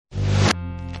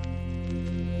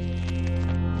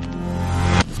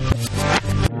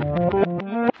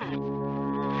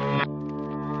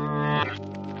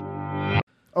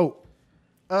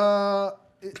Hello.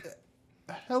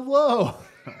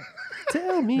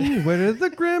 Tell me, where did the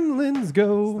gremlins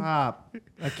go? Stop.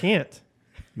 I can't.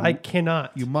 I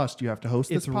cannot. You must. You have to host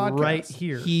It's this podcast. right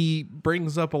here. He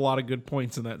brings up a lot of good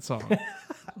points in that song.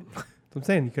 I'm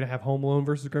saying you could have Home Alone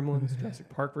versus Gremlins, Jurassic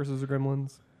Park versus the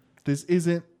Gremlins. This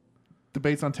isn't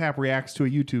Debates on Tap reacts to a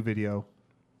YouTube video,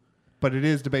 but it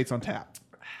is Debates on Tap.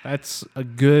 That's a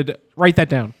good... Write that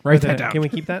down. Write that down. Can we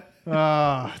keep that?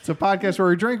 It's a podcast where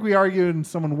we drink, we argue, and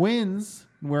someone wins.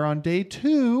 We're on day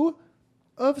 2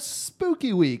 of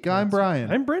Spooky Week. I'm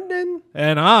Brian. I'm Brendan.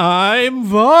 And I'm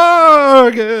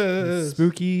Vargas.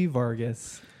 Spooky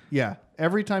Vargas. Yeah.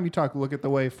 Every time you talk, look at the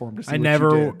waveform to see I what never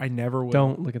you did. will.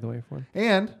 Don't look at the waveform.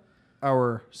 And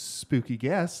our spooky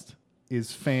guest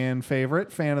is fan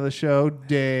favorite, fan of the show,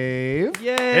 Dave.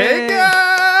 Yay! Hey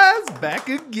guys, back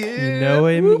again. You know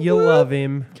him, you love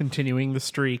him. Continuing the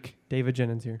streak. David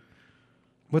Jennings here.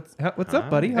 What's up,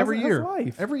 buddy? How's Every year.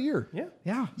 life? Every year. Yeah.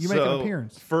 Yeah. You make an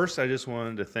appearance. First, I just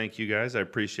wanted to thank you guys. I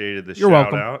appreciated the You're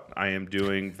shout welcome. out. I am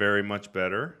doing very much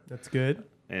better. That's good.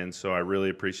 And so I really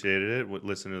appreciated it.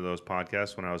 Listening to those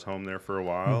podcasts when I was home there for a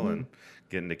while and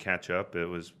getting to catch up. It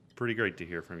was pretty great to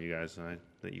hear from you guys.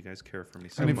 That you guys care for me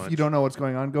so And much. if you don't know what's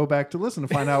going on, go back to listen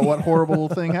to find out what horrible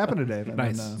thing happened to Dave. And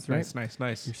Nice. then,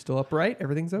 Nice. You're still upright.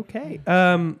 Everything's okay.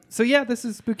 So yeah, this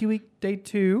is Spooky Week Day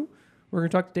 2. We're going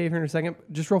to talk to Dave here in a second.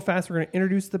 Just real fast, we're going to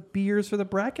introduce the beers for the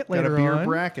bracket got later a beer on.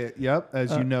 bracket. Yep,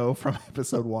 as you know from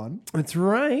episode 1. That's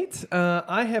right.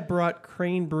 I have brought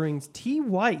Crane Brewing's Tea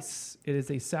Weiss. It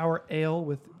is a sour ale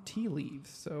with tea leaves.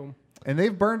 So And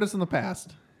they've burned us in the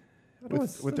past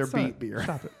Let's with their not- beet beer.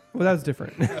 Stop it. Well, that was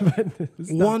different. But this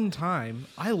is not- One time,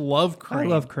 I love I Crane.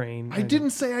 love Crane. I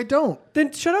didn't say I don't.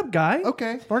 Then shut up, guy.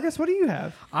 Okay. Vargas, what do you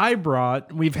have? I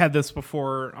brought, we've had this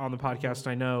before on the podcast,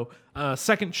 I know,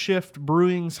 Second Shift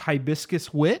Brewing's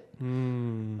Hibiscus Wit.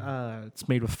 It's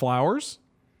made with flowers,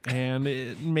 and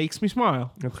it makes me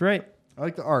smile. That's right. I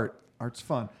like the art. Art's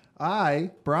fun.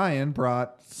 Brian,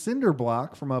 brought Cinder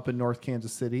Block from up in North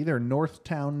Kansas City. They're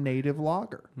Northtown native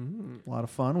lager. A lot of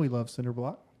fun. We love Cinder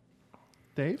Block.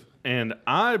 Dave? And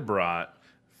I brought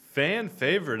fan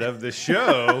favorite of the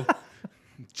show,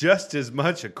 just as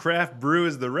much a craft brew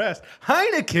as the rest,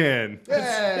 Heineken.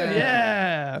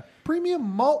 Yeah. Premium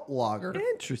malt lager.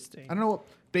 Interesting. I don't know what...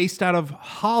 Based out of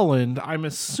Holland, I'm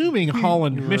assuming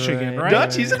Holland, Michigan, right?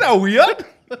 Dutch, isn't that weird?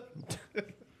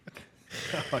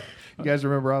 You guys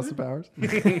remember Austin Powers?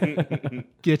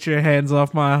 Get your hands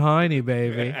off my Heine,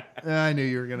 baby. You I knew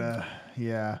you were going to...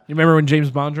 Yeah. remember when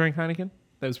James Bond drank Heineken?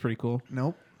 That was pretty cool.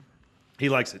 Nope. He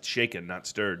likes it shaken, not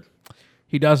stirred.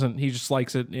 He doesn't. He just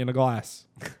likes it in a glass.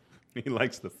 He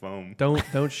likes the foam.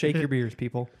 Don't shake your beers,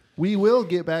 people. We will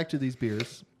get back to these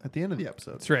beers at the end of the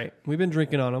episode. That's right. We've been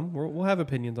drinking on them. We'll have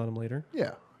opinions on them later.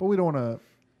 Yeah, but we don't want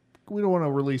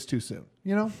to release too soon.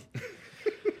 You know?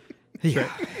 Yeah.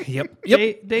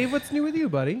 Yep. Dave, what's new with you,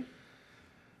 buddy?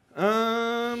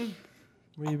 What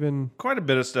you been? Quite a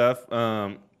bit of stuff.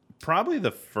 Probably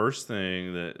the first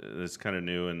thing that's kind of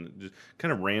new and just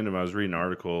kind of random. I was reading an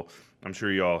article. I'm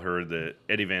sure you all heard that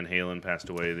Eddie Van Halen passed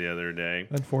away the other day.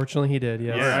 Unfortunately, he did.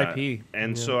 Yes. Yeah. R.I.P..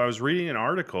 And so I was reading an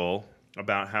article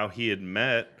about how he had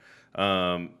met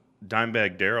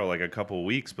Dimebag Darrell like a couple of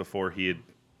weeks before he had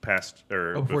passed,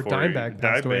 or before Dimebag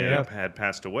passed away, yeah. had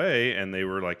passed away, and they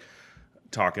were like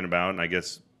talking about, and I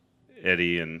guess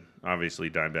Eddie and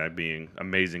obviously Dimebag being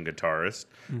amazing guitarist.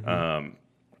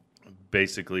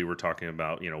 Basically, we're talking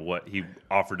about, what he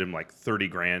offered him like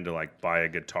 $30,000 to like buy a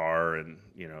guitar, and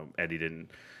Eddie didn't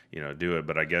do it.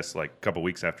 But I guess like a couple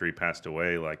weeks after he passed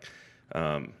away, like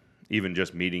even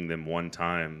just meeting them one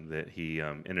time, that he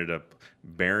ended up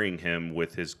burying him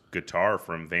with his guitar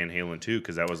from Van Halen 2,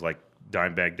 because that was like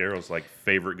Dimebag Darrell's like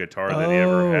favorite guitar that he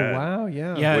ever had. Wow,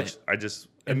 yeah. Yeah. Which I just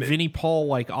And Vinnie Paul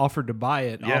like offered to buy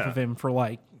it Yeah. off of him for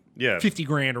like yeah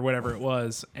 $50,000 or whatever it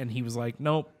was, and he was like,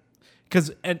 nope.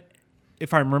 Because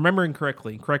if I'm remembering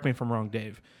correctly, correct me if I'm wrong,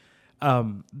 Dave.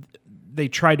 They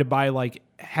tried to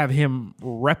have him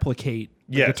replicate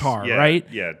the Yes, guitar, yeah, right?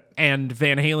 yeah. And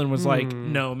Van Halen was like,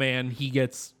 no, man, he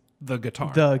gets the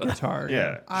guitar. The guitar.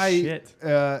 Yeah. Shit.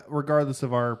 Regardless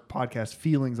of our podcast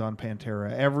feelings on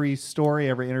Pantera, every story,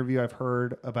 every interview I've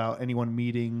heard about anyone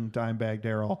meeting Dimebag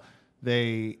Darrell,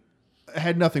 they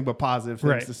had nothing but positive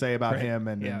things Right. to say about Right. him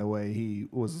and Yeah. the way he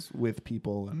was with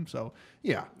people. And so,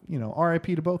 yeah,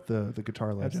 RIP to both the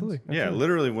guitar legends. Absolutely. Yeah,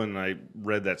 literally when I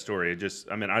read that story, I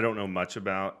don't know much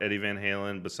about Eddie Van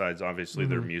Halen besides obviously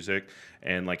their music,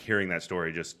 and like hearing that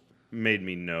story just made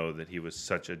me know that he was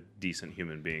such a decent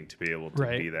human being to be able to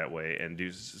Right. be that way and do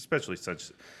especially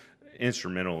such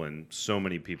instrumental in so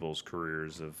many people's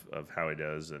careers of how he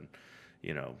does. And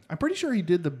you know, I'm pretty sure he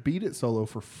did the Beat It solo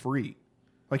for free.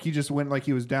 Like he just went, like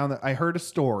he was down. I heard a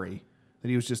story that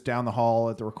he was just down the hall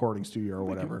at the recording studio or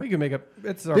whatever. We can make up.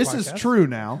 It's our This podcast. is true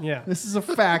now. Yeah. This is a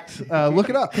fact. Look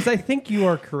it up. Because I think you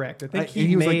are correct. I think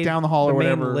he was, like, made down the hall or main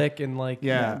whatever. lick and like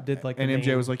Yeah. did like and the MJ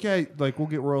main- was like, yeah, like we'll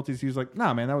get royalties. He was like,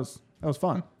 nah, man, that was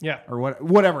fun. Yeah. Or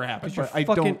whatever happened. You're But I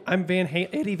fucking, don't. I'm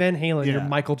Eddie Van Halen. Yeah. You're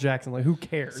Michael Jackson. Like, who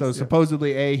cares? So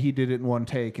supposedly A, he did it in one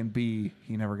take, and B,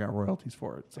 he never got royalties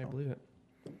for it. I So. believe it.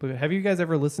 But have you guys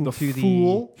ever listened to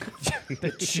Fool.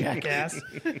 the jackass?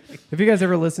 Have you guys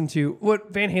ever listened to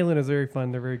what Van Halen is very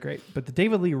fun? They're very great. But the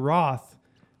David Lee Roth,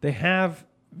 they have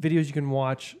videos you can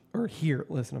watch or hear.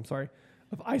 Listen, I'm sorry,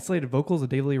 of isolated vocals of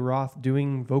David Lee Roth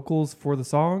doing vocals for the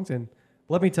songs, and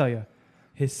let me tell you,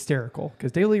 hysterical.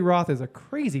 Because David Lee Roth is a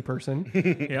crazy person,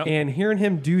 Yep. and hearing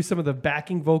him do some of the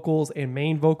backing vocals and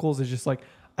main vocals is just like,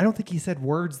 I don't think he said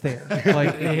words there.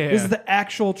 Like, this is the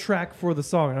actual track for the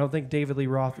song. I don't think David Lee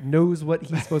Roth knows what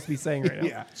he's supposed to be saying right now.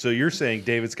 Yeah. so you're saying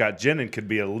David Scott Jenin could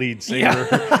be a lead singer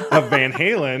of Van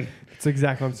Halen? That's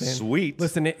exactly what I'm saying. Sweet.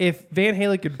 Listen, if Van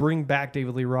Halen could bring back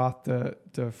David Lee Roth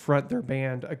to front their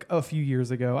band a few years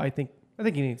ago, I think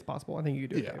it's possible. I think you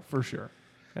could do it. Yeah, Dave. for sure.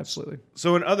 Absolutely.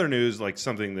 So in other news, like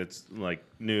something that's like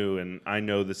new, and I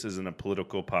know this isn't a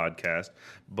political podcast,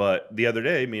 but the other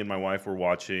day, me and my wife were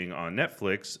watching on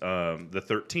Netflix the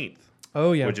 13th,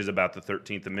 Oh yeah. which is about the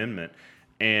 13th Amendment,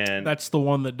 and That's the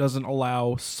one that doesn't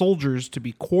allow soldiers to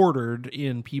be quartered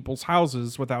in people's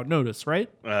houses without notice, right?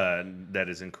 that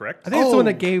is incorrect. I think it's the one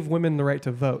that gave women the right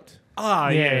to vote. Ah,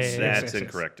 yes, That's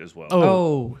incorrect as well.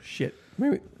 Oh shit.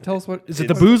 Wait, tell us what Is it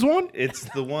the booze one? It's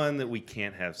the one that we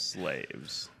can't have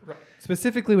slaves.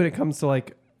 specifically when it comes to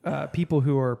like people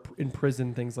who are in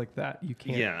prison, things like that. You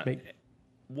can't Yeah. make.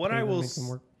 What Can't I even will make them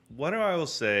work. what I will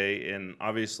say, and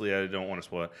obviously I don't want to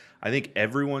spoil it, I think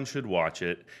everyone should watch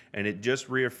it, and it just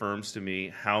reaffirms to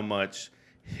me how much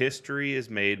history is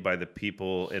made by the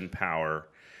people in power,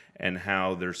 and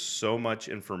how there's so much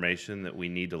information that we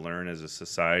need to learn as a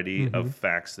society of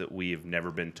facts that we have never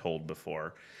been told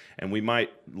before. And we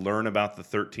might learn about the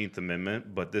 13th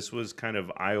Amendment, but this was kind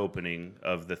of eye-opening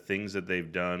of the things that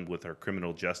they've done with our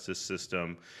criminal justice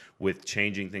system, with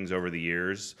changing things over the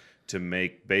years to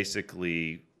make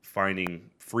basically finding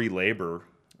free labor.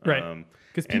 Right.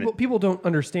 Because and people don't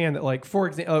understand that, like, for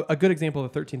example, a good example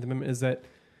of the 13th Amendment is that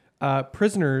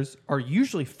prisoners are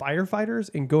usually firefighters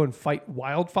and go and fight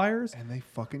wildfires. And they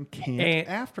fucking can't And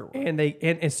afterwards. And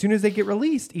as soon as they get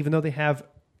released, even though they have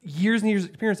years and years of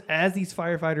experience as these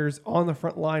firefighters on the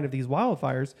front line of these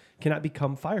wildfires, cannot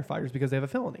become firefighters because they have a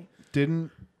felony.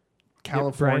 Didn't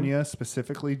California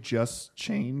specifically just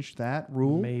change that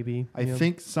rule? Maybe. I Yeah.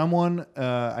 think someone,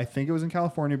 I think it was in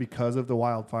California because of the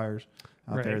wildfires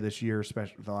out Right. there this year,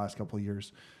 especially the last couple of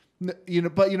years. But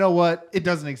you know what? It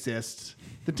doesn't exist.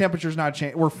 The temperature's not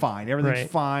changed. We're fine. Everything's Right.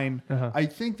 fine. Uh-huh. I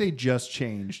think they just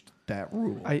changed that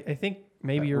rule. I think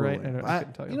maybe you're right. I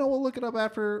couldn't tell you. You know, we'll look it up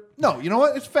after. No, you know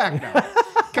what? It's fact now.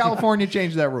 California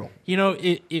changed that rule. You know,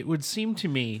 it would seem to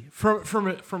me from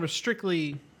a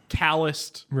strictly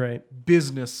calloused right.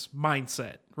 business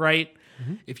mindset, right?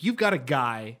 Mm-hmm. If you've got a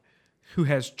guy who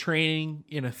has training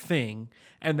in a thing,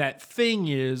 and that thing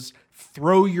is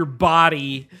throw your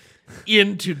body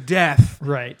into death.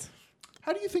 Right.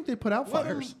 How do you think they put out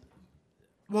fires?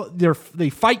 Well, they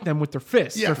fight them with their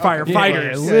fists. Yeah, They're okay.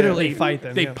 firefighters. Yeah, literally fight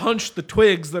them. They yeah. punch the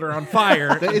twigs that are on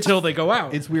fire until they go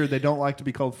out. It's weird. They don't like to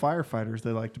be called firefighters.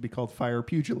 They like to be called fire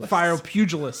pugilists. Fire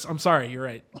pugilists. I'm sorry, you're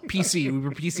right. PC. We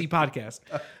were PC podcast.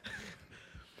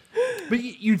 But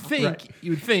you'd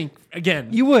think again.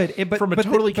 You would, but from a but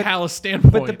totally but- callous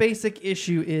standpoint. But the basic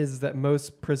issue is that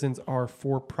most prisons are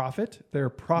for profit. They're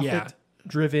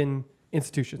profit-driven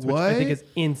institutions, which I think What? is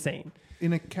insane.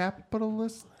 In a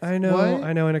capitalist I know, way?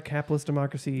 I know. In a capitalist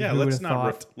democracy, Yeah, who would let's have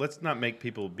not thought? let's not make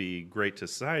people be great to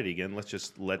society again. Let's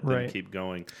just let them Right. keep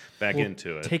going back Well,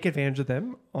 into it. Take advantage of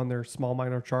them on their small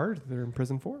minor charge that they're in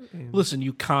prison for. And Listen,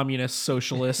 you communist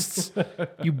socialists,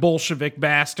 you Bolshevik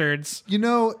bastards. You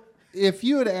know, if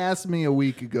you had asked me a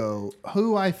week ago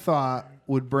who I thought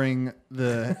would bring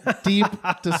the deep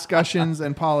discussions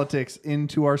and politics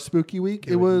into our spooky week,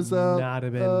 it was not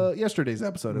have been. yesterday's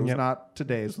episode. It was Yep. not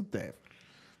today's with Dave.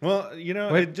 Well, you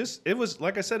know, Wait. it was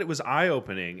like I said, it was eye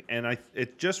opening, and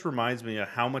it just reminds me of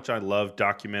how much I love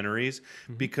documentaries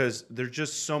because there's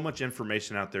just so much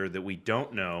information out there that we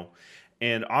don't know,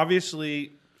 and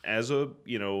obviously, as an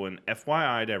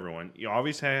FYI to everyone, you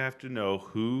obviously have to know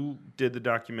who did the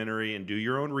documentary and do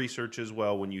your own research as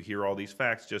well when you hear all these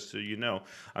facts, just so you know.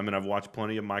 I mean, I've watched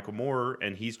plenty of Michael Moore,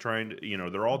 and he's trying to,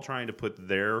 they're all trying to put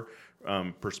their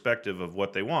perspective of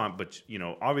what they want, but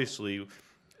obviously.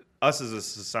 us as a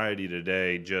society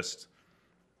today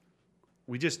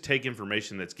we just take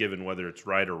information that's given, whether it's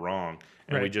right or wrong,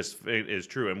 and Right. it is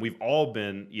true. And we've all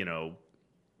been,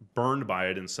 burned by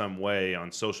it in some way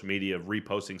on social media, of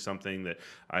reposting something that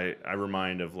I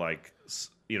remind of, like,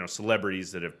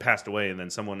 celebrities that have passed away, and then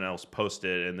someone else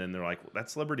posted, and then they're like, that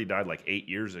celebrity died like 8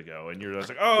 years ago, and you're just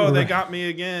like, oh, they got me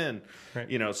again.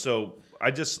 Right. So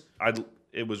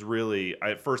it was really,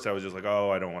 at first I was just like,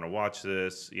 oh, I don't want to watch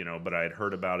this, but I had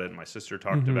heard about it, and my sister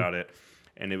talked about it,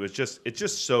 and it's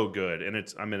just so good. And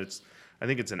I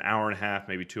think it's an hour and a half,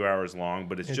 maybe 2 hours long,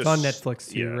 but it's just on Netflix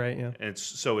too, right? Yeah.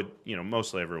 And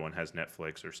mostly everyone has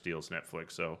Netflix or steals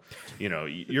Netflix, so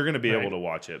you're going to be able to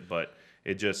watch it, but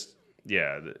it just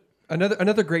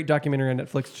Another great documentary on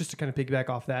Netflix, just to kind of piggyback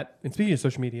off that, and speaking of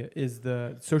social media, is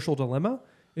The Social Dilemma,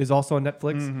 is also on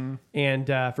Netflix.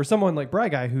 And for someone like Bry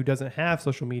Guy who doesn't have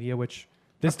social media, which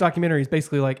this documentary is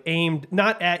basically like aimed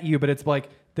not at you, but it's like,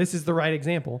 this is the right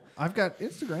example. I've got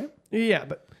Instagram. Yeah,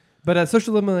 but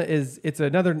Social Dilemma it's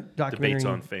another documentary. Debates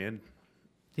on Fan.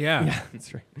 Yeah,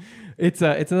 that's right. It's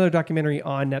another documentary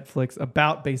on Netflix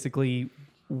about basically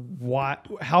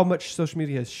how much social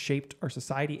media has shaped our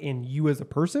society and you as a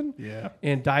person. Yeah.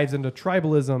 And dives into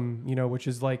tribalism, which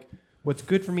is like, what's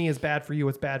good for me is bad for you,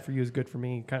 what's bad for you is good for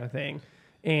me, kind of thing.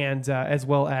 And as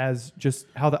well as just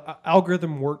how the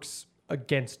algorithm works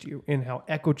against you and how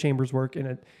echo chambers work.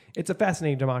 And it's a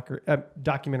fascinating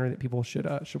documentary that people should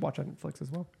watch on Netflix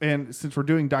as well. And since we're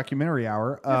doing documentary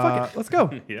hour, Fuck it, let's go.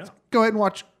 Yeah. go ahead and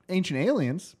watch Ancient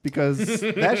Aliens, because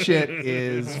that shit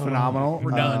is phenomenal.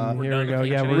 We're done. We're Here done we go. with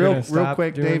Yeah, Ancient we're Real gonna stop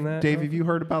quick, doing Dave. that. Dave, have you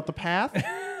heard about The Path?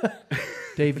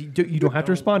 Dave, you don't have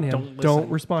to respond to him. don't Don't listen.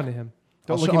 respond to him.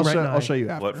 Don't I'll, look sh- him I'll, right show, in the I'll eye. show you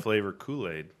after. What flavor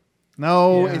Kool-Aid?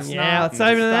 No, Yeah, it's yeah, not. let's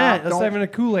dive into that. Stop. Let's Don't- dive into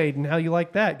Kool-Aid and how you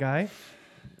like that, guy.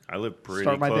 I live pretty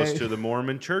Start my close day. to the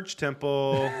Mormon church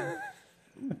temple.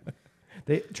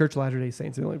 Church of Latter-day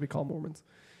Saints. They only be called Mormons.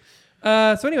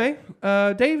 So anyway,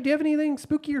 Dave, do you have anything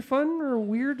spooky or fun or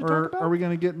weird to talk Or about? are we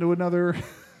going to get into another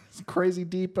crazy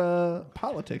deep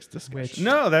politics discussion? Which-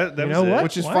 No, that You was know it. what?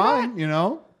 Which is Why fine,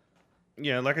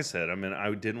 Yeah, like I said,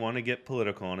 I didn't want to get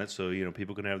political on it, so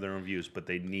people can have their own views, but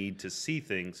they need to see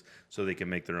things so they can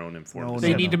make their own informed No, They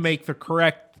decisions. need to make the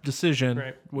correct decision,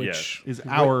 Right. which Is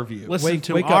our view. listen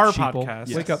to wake our up, sheeple.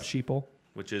 podcast. Wake up, sheeple.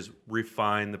 Which is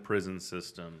refine the prison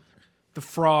system. The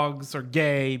frogs are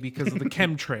gay because of the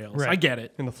chemtrails. Right. I get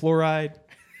it. And the fluoride.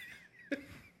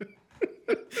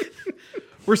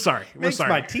 We're sorry. We're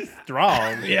sorry. teeth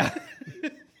strong. Yeah.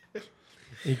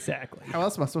 Exactly. How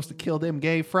else am I supposed to kill them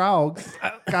gay frogs?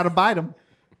 Gotta bite them.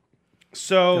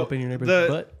 So Go up in your neighbor's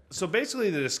butt. So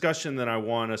basically, the discussion that I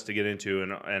want us to get into,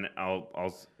 and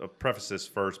I'll preface this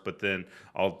first, but then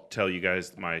I'll tell you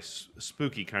guys my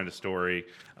spooky kind of story,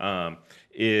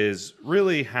 is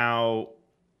really how,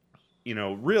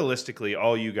 realistically,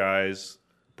 all you guys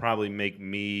probably make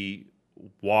me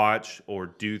watch or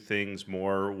do things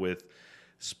more with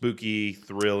spooky,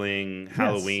 thrilling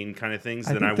Halloween kind of things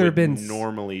I than think I there would have been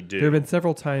normally do. There have been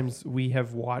several times we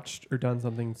have watched or done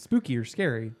something spooky or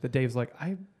scary that Dave's like,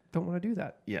 I don't want to do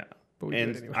that. Yeah. But we do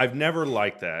And it anyway. I've never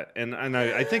liked that. And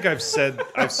I think I've said,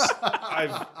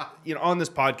 I've on this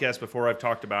podcast before, I've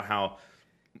talked about how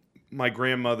my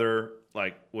grandmother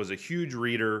was a huge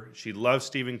reader. She loved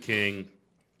Stephen King.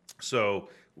 So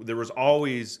there was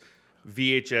always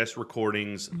VHS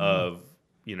recordings of,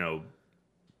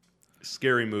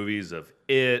 scary movies of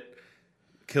It,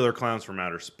 Killer Clowns from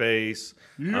Outer Space.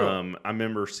 I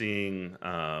remember seeing,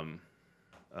 oh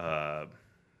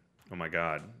my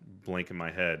God, blank in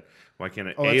my head. Why can't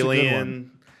it? Oh, that's a good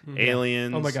Alien,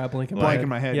 Aliens. Oh my God, blink in Blank my in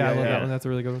my head. Yeah, I Yeah, love yeah. that one. That's a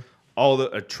really good one. all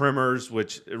the Tremors,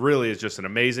 which really is just an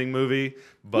amazing movie,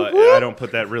 but I don't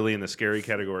put that really in the scary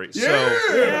category. So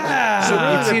really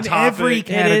It's the in topic- every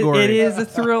category. It is a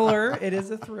thriller. It is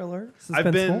a thriller.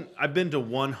 Suspenseful. I've been to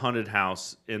one haunted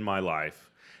house in my life,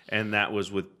 and that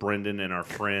was with Brendan and our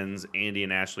friends Andy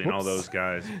and Ashley and all those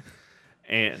guys.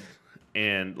 And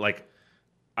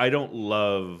I don't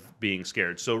love being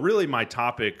scared. So really, my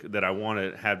topic that I want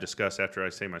to have discussed after I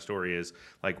say my story is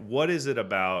what is it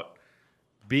about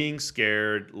being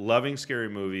scared, loving scary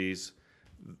movies,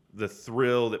 the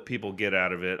thrill that people get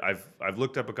out of it. I've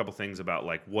looked up a couple things about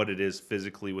what it is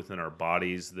physically within our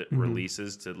bodies that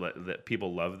releases that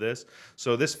people love this.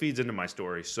 So this feeds into my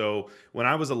story. So when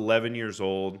I was 11 years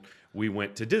old, we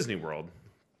went to Disney World.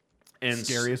 And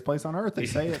Scariest place on earth. They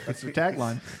say it. That's their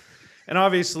tagline. And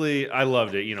obviously, I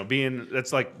loved it.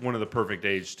 That's one of the perfect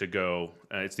age to go.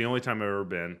 It's the only time I've ever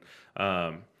been.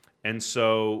 And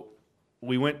so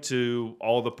we went to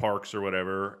all the parks or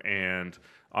whatever, and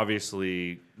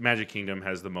obviously Magic Kingdom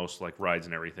has the most like rides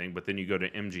and everything, but then you go to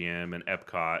MGM and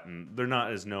Epcot, and they're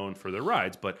not as known for their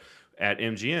rides, but at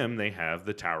MGM they have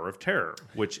the Tower of Terror,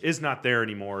 which is not there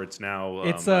anymore. It's now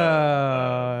It's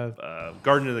Garden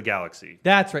of the Galaxy.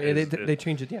 That's right. They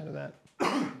changed it down to that.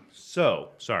 So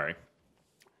sorry.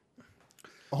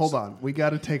 Hold on, we got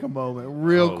to take a moment,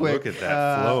 real quick. Look at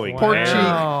that flowing Pork hair. Cheek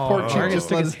Marcus just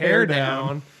took let his his hair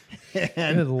down.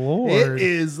 And Good Lord. it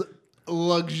is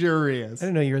luxurious. I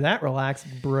didn't know you were that relaxed,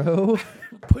 bro.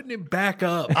 Putting it back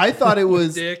up. I thought it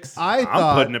was. Dicks. I I'm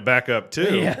thought putting it back up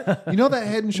too. you know that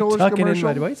Head and Shoulders Tucking in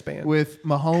commercial my waistband. with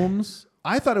Mahomes.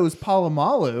 I thought it was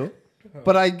Palomalu,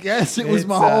 but I guess it was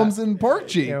It's, Mahomes and Pork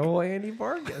Cheek. Oh, Andy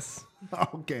Vargas.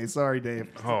 Okay, sorry, Dave.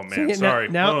 Oh See, man, now- sorry.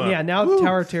 Now, Hold on. now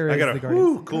Tower of Terror I is gotta the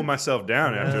Guardians. cool myself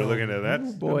down after looking at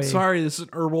that. Boy. I'm sorry, this is an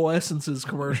Herbal Essences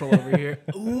commercial over here.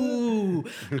 Ooh.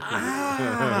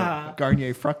 Ah.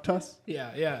 Garnier Fructus.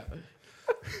 Yeah.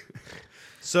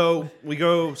 So we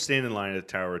go stand in line at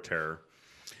the Tower of Terror,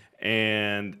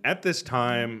 and at this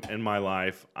time in my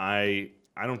life, I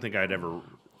don't think I'd ever.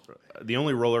 The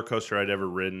only roller coaster I'd ever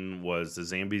ridden was the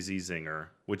Zambezi Zinger,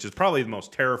 which is probably the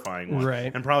most terrifying one,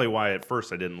 Right. and probably why at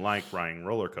first I didn't like riding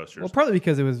roller coasters. Well, partly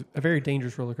because it was a very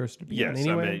dangerous roller coaster to be on Yes,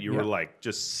 anyway. I mean you were like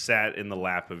just sat in the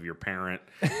lap of your parent.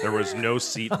 There was no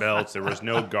seat belts. There was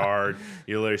no guard.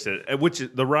 You literally said,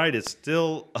 the ride is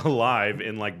still alive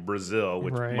in like Brazil,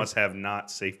 which Right. must have not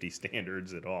safety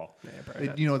standards at all.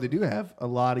 You know, they do have a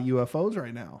lot of UFOs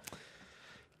right now.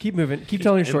 Keep moving. Keep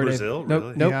telling your In story, Brazil? Dave. Nope.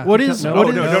 Really? Nope. Yeah. What is? No, what Oh,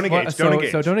 is- no, don't engage. So Don't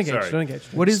engage. don't engage. Sorry. Don't engage.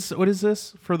 What is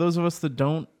this for those of us that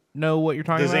don't know what you're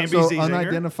talking The about? Zambezi So Zinger?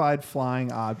 unidentified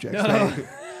flying objects.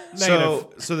 So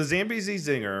the Zambezi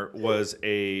Zinger was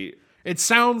a It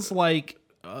sounds like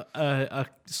a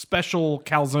special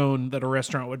calzone that a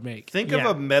restaurant would make. think Yeah.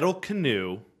 of a metal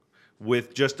canoe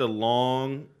with just a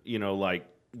long, like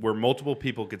where multiple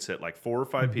people could sit, like 4 or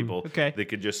 5 people Okay. that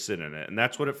could just sit in it. And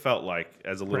that's what it felt like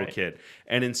as a little Right. kid.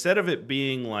 And instead of it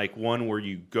being like one where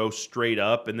you go straight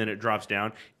up and then it drops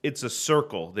down, it's a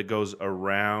circle that goes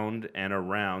around and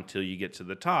around till you get to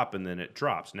the top and then it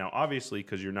drops. Now, obviously,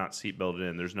 because you're not seat belted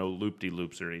in, there's no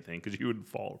loop-de-loops or anything because you would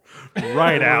fall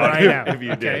right out Right out. if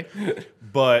you did.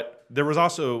 But there was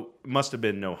also must have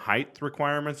been no height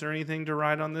requirements or anything to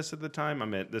ride on this at the time. I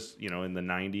mean, this, in the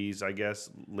 90s, I guess,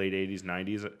 late 80s,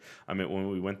 90s. I mean, when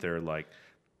we went there, like,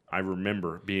 I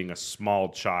remember being a small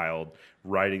child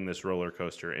riding this roller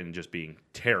coaster and just being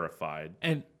terrified.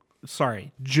 And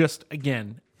sorry, just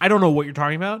again, I don't know what you're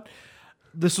talking about.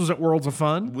 This was at Worlds of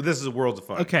Fun. Well, this is Worlds of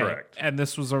Fun, Okay, correct. and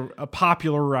this was a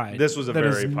popular ride. This was a that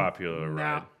very is popular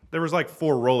now- ride. There was like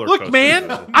 4 roller coasters. Look,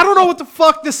 man, I don't know what the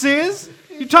fuck this is.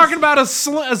 You're talking about a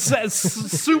super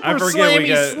I forget we slammy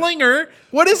got- slinger.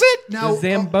 What is it? Now, The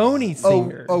Zamboni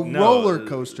singer. a No. roller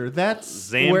coaster. That's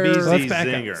Zambezi where Let's back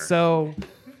Zinger. up. So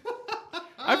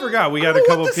I forgot we got a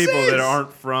couple this people that is.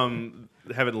 aren't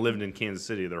haven't lived in Kansas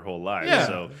City their whole lives, Yeah.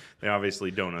 so they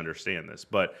obviously don't understand this.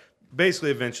 But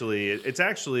basically, eventually, it's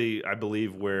actually, I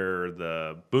believe, where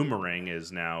the Boomerang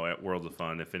is now at Worlds of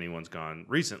Fun. If anyone's gone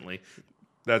recently,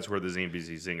 that's where the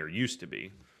Zambezi Zinger used to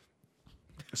be.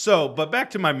 So, but back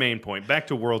to my main point, back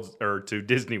to to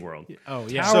Disney World. Oh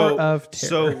yeah. Tower of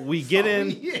Terror. So we get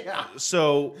in.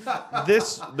 So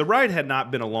the ride had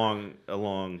not been along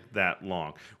that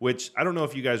long, which I don't know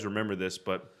if you guys remember this,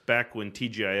 but back when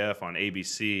TGIF on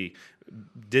ABC,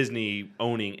 Disney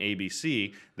owning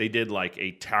ABC, they did like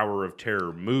a Tower of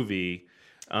Terror movie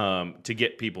to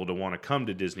get people to want to come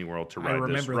to Disney World to I ride this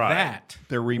remember ride. that.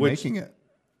 they're remaking it.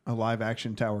 A live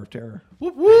action Tower of Terror.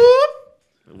 Whoop whoop.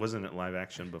 Wasn't it live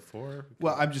action before?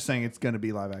 Well, I'm just saying it's going to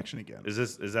be live action again. Is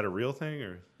that a real thing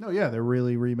or No, yeah, they're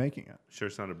really remaking it. sure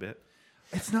it's not a bit?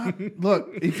 It's not. Look,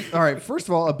 all right. First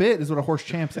of all, a bit is what a horse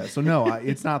champ says. So no,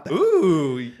 it's not that.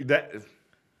 Ooh, that.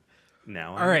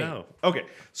 Now I All right. know. Okay,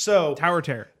 so Tower of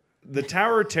Terror. the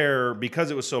Tower of Terror,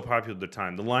 because it was so popular at the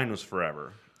time, the line was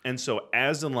forever. And so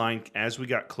as we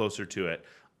got closer to it,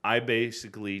 I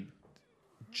basically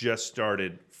just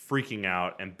started freaking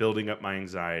out and building up my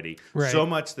anxiety Right. so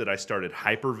much that I started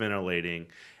hyperventilating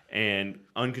and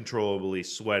uncontrollably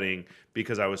sweating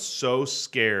because I was so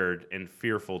scared and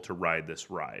fearful to ride this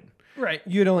ride. right,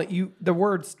 the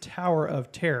words Tower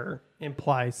of Terror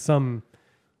imply some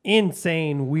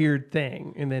insane weird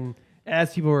thing, and then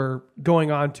as people are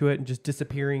going on to it and just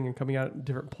disappearing and coming out at a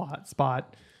different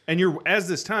spot. And you're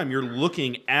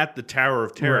looking at the Tower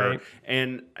of Terror, Right.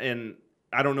 and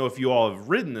I don't know if you all have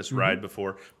ridden this ride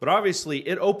before, but obviously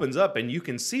it opens up and you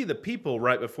can see the people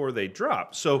right before they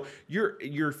drop. So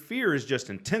your fear is just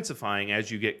intensifying as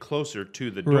you get closer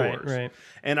to the doors. Right.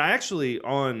 And I actually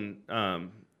on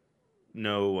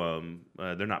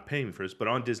they're not paying me for this, but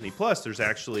on Disney Plus, there's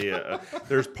actually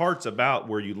there's parts about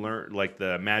where you learn like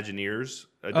the Imagineers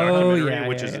documentary,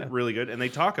 which is really good, and they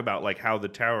talk about like how the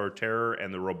Tower of Terror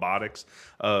and the robotics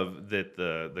of that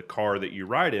the car that you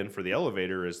ride in for the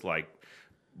elevator is like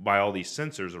by all these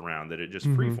sensors around that it just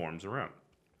freeforms around.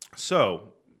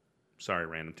 So, sorry,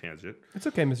 random tangent. It's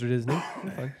okay, Mr. Disney.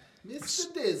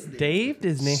 Mr. Disney. Dave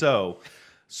Disney.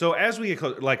 So as we get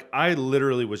close, like I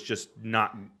literally was just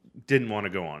didn't want to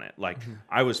go on it. Like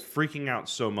I was freaking out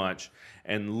so much,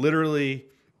 and literally,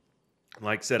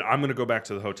 like said, I'm going to go back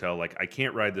to the hotel. Like I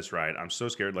can't ride this ride. I'm so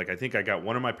scared. Like I think I got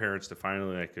one of my parents to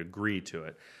finally like agree to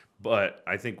it. But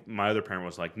I think my other parent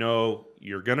was like, no,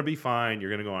 you're going to be fine.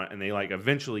 You're going to go on. And they like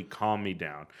eventually calmed me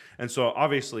down. And so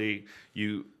obviously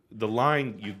the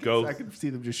line you go. I can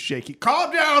see them just shaking.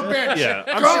 Calm down, bitch. Yeah.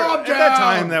 I'm Calm sure down. at that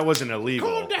time that wasn't illegal.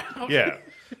 Calm down. Yeah.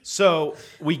 So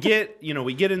we get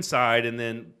inside, and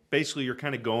then basically you're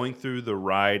kind of going through the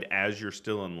ride as you're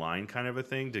still in line, kind of a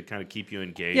thing to kind of keep you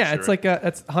engaged. Yeah, it's like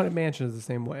it's Haunted Mansion is the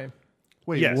same way.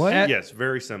 Wait, yes, what? yes,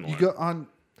 very similar. You go on.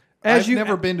 As I've you-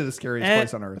 never been to the scariest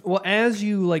place on earth. Well, as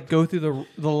you like go through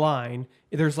the line,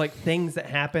 there's like things that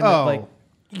happen that Oh. like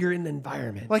you're in the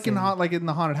environment. Like in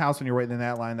the haunted house when you're waiting in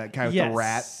that line, that guy with Yes. the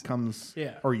rat comes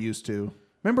Yeah. or used to.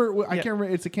 Remember, I Yeah. can't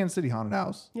remember. It's a Kansas City haunted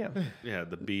house. yeah. Yeah,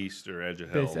 the Beast or Edge of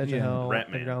Hell. Edge of Hell,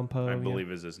 Ratman, Edgar Allan Poe, I yeah.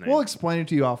 believe is his name. We'll explain it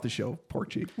to you off the show, poor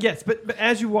cheek. Yes, but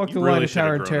as you walk You the really line of should have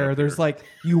Tower of grown Terror, up there's here. like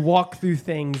you walk through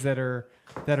things that are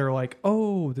like,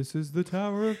 oh, this is the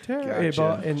Tower of Terror,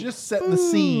 Gotcha. and Just setting the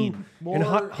scene. And More-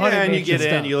 Haunted yeah, and you Mansion get in,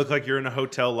 stuff. you look like you're in a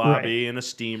hotel lobby in a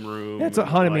steam room. That's what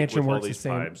and, Haunted like, Mansion with all works the these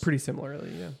same, vibes. pretty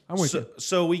similarly. Yeah, I'm with you.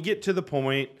 So we get to the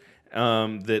point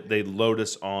that they load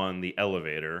us on the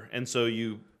elevator, and so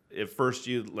at first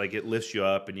it lifts you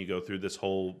up, and you go through this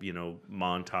whole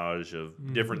montage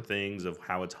of different things of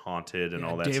how it's haunted and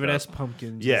all that David S. stuff.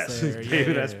 Pumpkins. Yes, is there.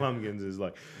 David Yeah, S. yeah. Pumpkins is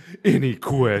like, any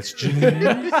questions?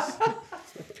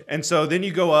 And so then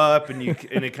you go up and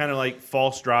it kind of like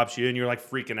false drops you and you're like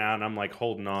freaking out, and I'm like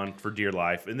holding on for dear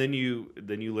life. And then you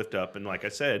lift up, and like I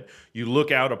said, you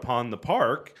look out upon the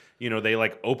park. They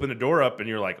like open the door up and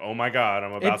you're like, oh my God,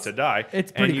 I'm about to die.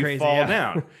 it's pretty and you crazy, fall yeah.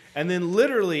 down. And then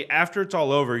literally after it's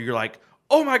all over, you're like,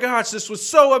 oh my gosh, this was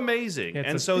so amazing. It's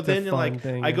And a- so it's a then fun like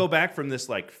thing, I yeah. go back from this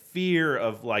like fear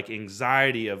of like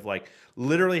anxiety of like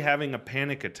literally having a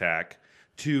panic attack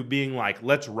to being like,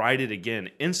 let's ride it again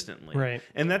instantly. Right.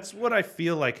 And that's what I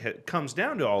feel like comes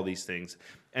down to all these things.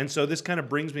 And so this kind of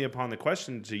brings me upon the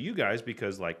question to you guys,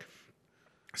 because like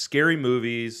scary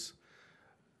movies,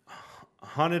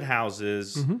 haunted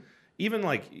houses, even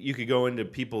like you could go into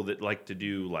people that like to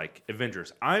do like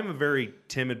adventures. I'm a very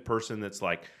timid person that's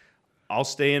like, I'll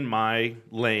stay in my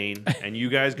lane and you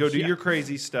guys go do your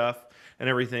crazy stuff and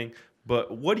everything.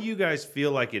 But what do you guys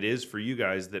feel like it is for you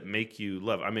guys that make you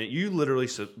love? I mean, you literally,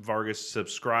 Vargas,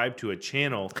 subscribe to a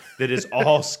channel that is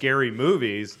all scary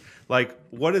movies. Like,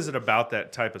 what is it about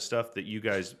that type of stuff that you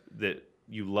guys, that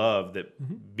you love,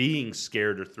 that being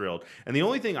scared or thrilled? And the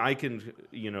only thing I can,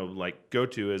 like go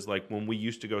to is like when we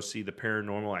used to go see the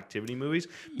Paranormal Activity movies,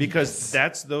 because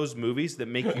that's those movies that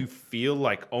make you feel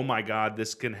like, oh my God,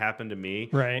 this can happen to me.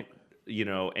 right.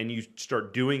 And you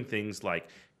start doing things like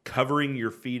covering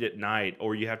your feet at night,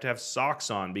 or you have to have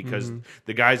socks on because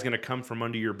the guy's going to come from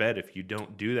under your bed if you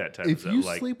don't do that type of If stuff. you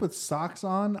Like, sleep with socks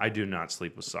on, I do not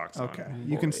sleep with socks okay, on.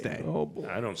 you can stay. Oh boy.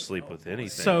 I don't sleep with anything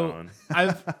So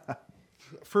on.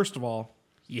 first of all,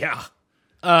 yeah.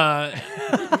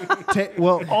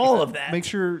 Well, All of that. Make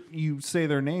sure you say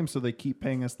their name so they keep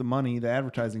paying us the money, the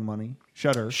advertising money.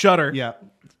 Shutter. Shudder. Yeah.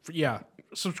 Yeah.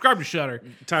 Subscribe to Shudder.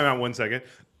 Time out 1 second.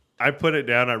 I put it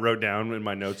down. I wrote down in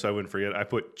my notes so I wouldn't forget. I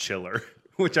put Chiller,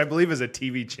 which I believe is a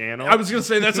TV channel. I was going to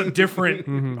say that's a different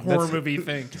horror movie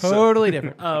thing. Totally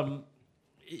different.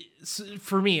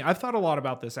 For me, I've thought a lot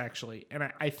about this actually,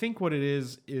 and I think what it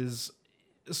is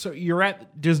so you're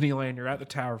at Disneyland, you're at the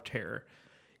Tower of Terror.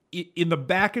 In the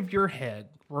back of your head,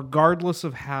 regardless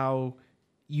of how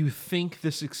you think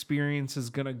this experience is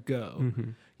going to go,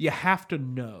 you have to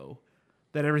know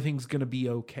that everything's going to be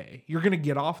okay. You're going to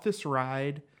get off this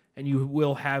ride and you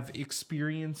will have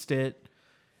experienced it,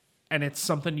 and it's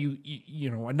something you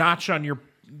know, a notch on your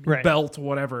Right. belt,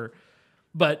 whatever.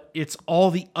 But it's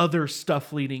all the other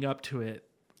stuff leading up to it.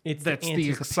 It's That's the the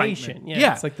anticipation. excitement.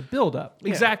 Yeah, it's like the build up.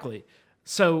 Exactly.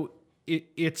 So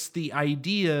it's the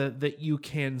idea that you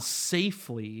can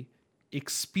safely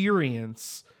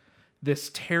experience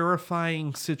this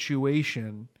terrifying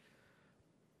situation,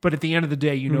 but at the end of the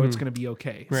day, you know it's going to be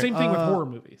okay. Right. Same thing with horror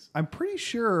movies. I'm pretty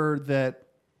sure that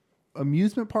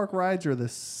amusement park rides are the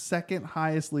second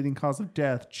highest leading cause of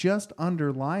death, just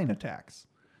under lion attacks.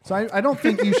 So I don't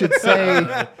think you should say.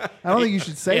 I don't think you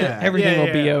should say that. Everything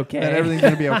will be yeah. okay. That everything's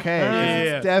going to be okay. 'cause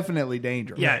Yeah. It's definitely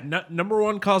dangerous. Yeah, number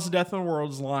one cause of death in the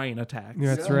world is lion attacks.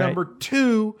 That's right. Number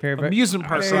two, Very- amusement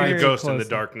park I saw Very the rides. ghost in the close.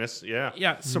 darkness. Yeah.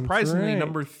 Yeah, surprisingly, right.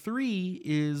 number three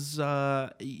is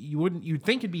you'd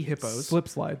think it'd be hippos. Slip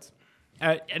slides.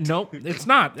 Nope, it's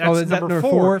not. That's Is that number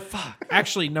four. Fuck.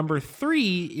 Actually, number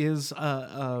three is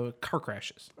car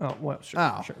crashes. Oh well, sure.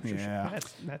 Oh, sure. yeah.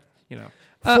 That's You know,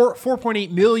 4.8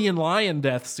 million lion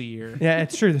deaths a year yeah,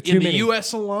 it's true. Too in the many.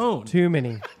 U.S. alone. Too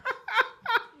many.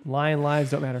 Lion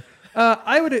lives don't matter.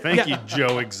 I would. Thank you,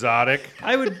 Joe Exotic.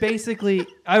 I would basically.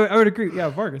 I would agree. Yeah,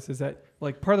 Vargas is that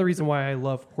like part of the reason why I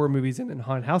love horror movies and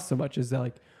haunted house so much is that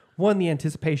like one, the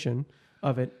anticipation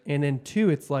of it, and then two,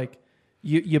 it's like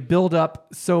you build up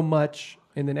so much,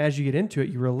 and then as you get into it,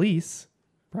 you release.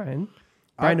 Brian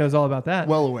knows all about that.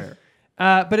 Well aware.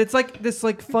 But it's like this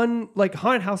like fun, like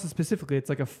haunted houses specifically, it's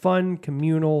like a fun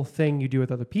communal thing you do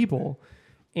with other people.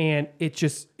 And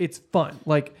it's fun.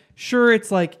 Like, sure,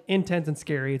 it's like intense and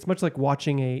scary. It's much like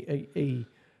watching a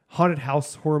haunted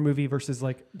house horror movie versus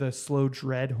like the slow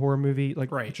dread horror movie.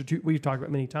 Like Right. which are we've talked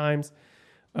about many times.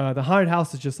 The haunted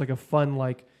house is just like a fun,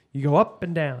 like you go up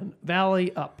and down,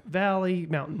 valley, up, valley,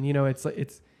 mountain. You know, it's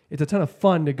a ton of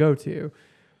fun to go to.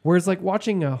 Whereas like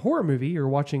watching a horror movie or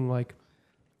watching like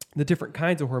the different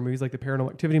kinds of horror movies, like the Paranormal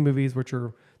Activity movies, which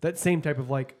are that same type of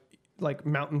like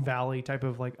mountain valley type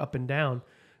of like up and down,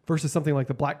 versus something like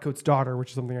The Blackcoat's Daughter, which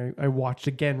is something I watched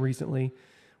again recently,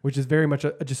 which is very much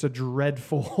just a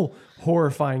dreadful,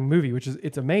 horrifying movie.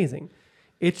 It's amazing.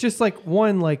 It's just like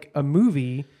a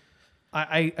movie.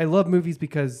 I love movies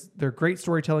because they're great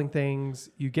storytelling things.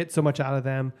 You get so much out of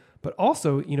them, but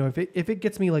also if it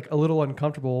gets me like a little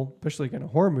uncomfortable, especially in a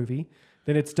horror movie,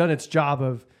 then it's done its job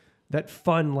of that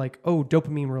fun, like,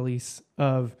 dopamine release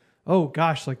of, oh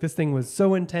gosh, like this thing was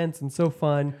so intense and so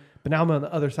fun, but now I'm on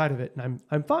the other side of it and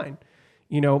I'm fine.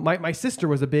 My sister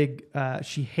was a big,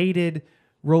 she hated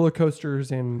roller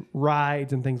coasters and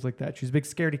rides and things like that. She was a big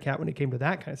scaredy cat when it came to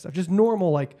that kind of stuff. Just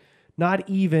normal, like not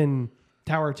even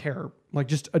Tower of Terror, like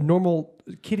just a normal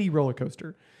kiddie roller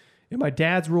coaster. And my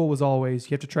dad's rule was always,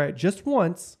 you have to try it just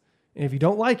once. And if you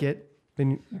don't like it,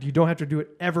 then you don't have to do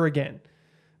it ever again.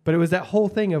 But it was that whole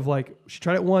thing of like, she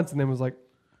tried it once and then was like,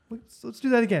 let's do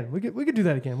that again. We could do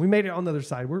that again. We made it on the other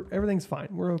side. Everything's fine.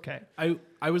 We're okay.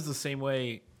 I was the same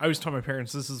way. I always told my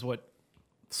parents this is what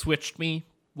switched me,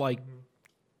 like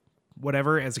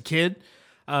whatever, as a kid.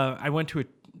 I went to a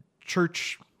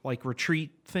church like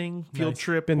retreat thing, field Nice.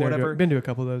 trip, Been there, whatever. Been to a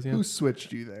couple of those, yeah. Who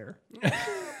switched you there?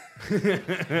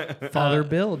 Father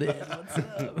Bill did.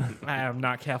 I am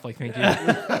not Catholic, thank you.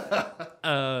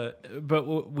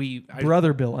 But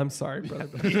Brother Bill. I'm sorry, Brother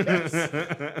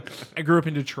Bill. I grew up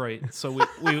in Detroit, so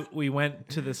we went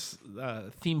to this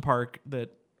theme park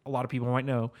that a lot of people might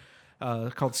know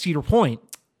called Cedar Point.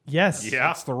 Yes.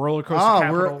 Yeah. It's the roller coaster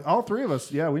capital. We're all three of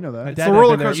us. Yeah, we know that. My the dad and I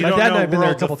roller have been there- coaster. My You dad don't and I have know been there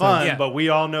a Worlds of couple Fun, times. Yeah. but we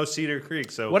all know Cedar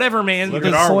Creek. So Whatever, man. Look The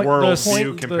at our point- world the point-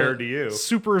 view compared the to you.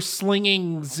 Super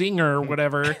slinging zinger,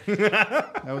 whatever.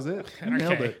 That was it. You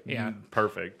nailed Okay, it. Yeah.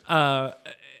 Perfect.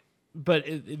 But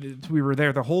we were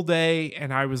there the whole day,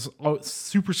 and I was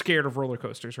super scared of roller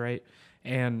coasters, right?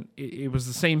 And it was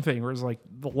the same thing where it was like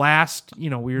the last, we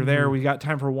were there, we got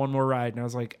time for one more ride, and I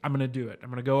was like, I'm going to do it. I'm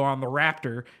going to go on the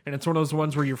Raptor, and it's one of those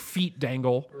ones where your feet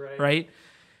dangle, right?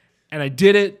 And I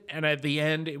did it, and at the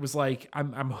end, it was like,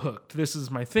 I'm hooked. This is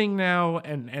my thing now,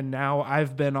 and now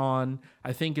I've been on,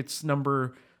 I think it's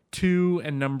number 2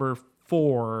 and number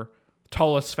 4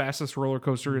 tallest, fastest roller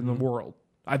coaster in the world.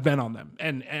 I've been on them,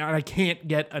 and I can't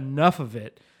get enough of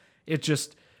it. It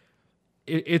just,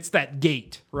 it's that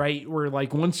gate, right? Where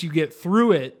like once you get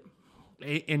through it,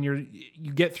 and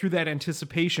you get through that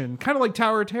anticipation, kind of like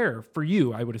Tower of Terror for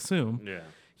you, I would assume. Yeah.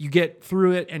 You get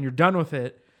through it, and you're done with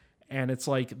it, and it's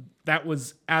like, that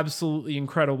was absolutely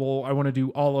incredible. I want to do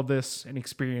all of this and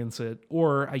experience it.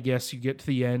 Or I guess you get to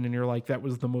the end, and you're like, that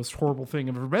was the most horrible thing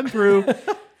I've ever been through,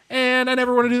 and I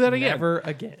never want to do that again. Never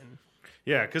again.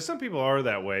 Yeah, because some people are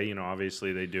that way.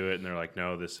 Obviously they do it and they're like,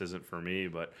 no, this isn't for me.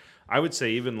 But I would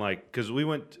say even like, because we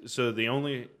went, so the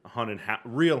only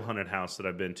real haunted house that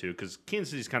I've been to, because Kansas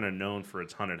City's kind of known for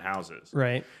its haunted houses.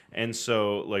 Right. And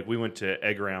so like we went to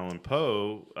Edgar Allan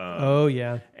Poe. Oh,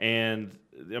 yeah. And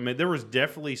I mean, there was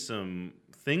definitely some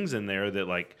things in there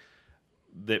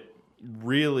that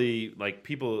really like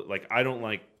people, like I don't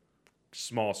like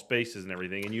small spaces and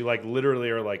everything, and you like literally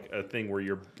are like a thing where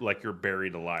you're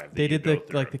buried alive. They did the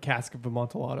cask of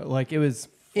Amontillado. Like it was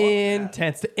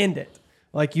intense to end it.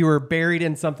 Like you were buried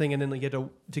in something, and then you had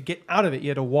to get out of it. You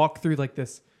had to walk through like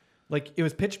this, like it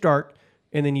was pitch dark,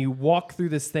 and then you walk through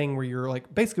this thing where you're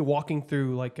like basically walking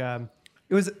through like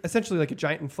it was essentially like a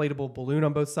giant inflatable balloon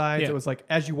on both sides. Yeah. It was like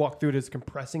as you walk through it, it's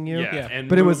compressing you. Yeah. And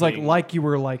But it was moving. like you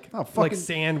were like fucking-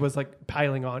 sand was like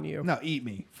piling on you. No, eat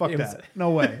me. Fuck It was- that. No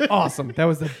way. Awesome. That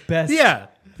was the best Yeah.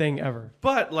 thing ever.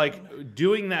 But like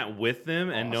doing that with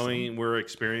them and knowing we're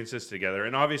experiencing this together,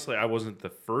 and obviously I wasn't the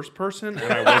first person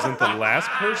and I wasn't the last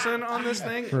person on this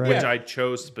thing, Right. which I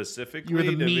chose specifically. You were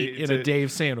the to meat be, in a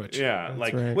Dave sandwich. Yeah,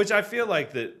 like right. which I feel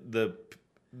like the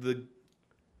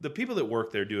people that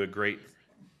work there do a great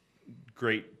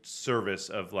service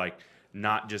of like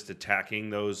not just attacking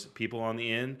those people on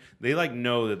the end. They like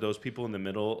know that those people in the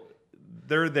middle,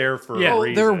 they're there for Yeah. a Oh,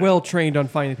 reason. they're well trained on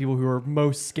finding the people who are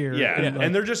most scared. Yeah, and, and,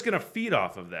 like, they're just gonna feed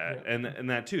off of that and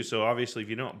that too. So obviously, if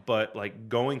you don't, but like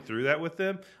going through that with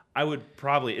them, I would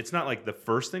probably. It's not like the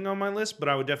first thing on my list, but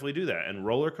I would definitely do that. And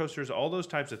roller coasters, all those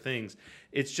types of things.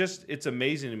 It's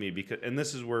amazing to me because, and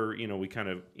this is where we kind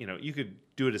of you could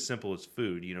do it as simple as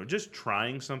food. Just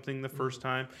trying something the first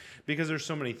time, because there's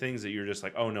so many things that you're just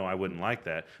like, oh no, I wouldn't like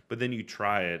that. But then you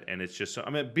try it, and it's just.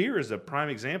 Beer is a prime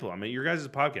example. Your guys'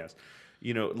 podcast.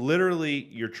 Literally,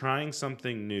 you're trying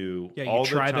something new. Yeah, all you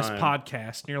try the this time.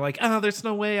 podcast and you're like, oh, there's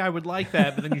no way I would like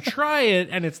that. But then you try it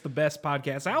and it's the best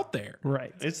podcast out there.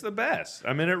 right. It's the best. It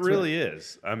really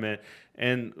is.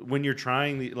 And when you're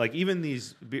trying even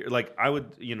these, I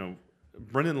would,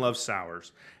 Brendan loves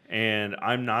sours, and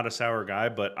I'm not a sour guy,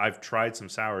 but I've tried some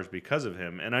sours because of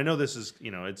him. And I know this is,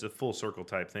 it's a full circle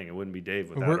type thing. It wouldn't be Dave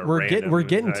without We're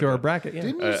getting to our bracket. Yeah.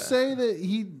 Didn't you say that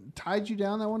he tied you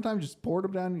down that one time? Just poured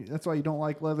him down. That's why you don't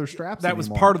like leather straps. That was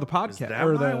anymore. part of the podcast that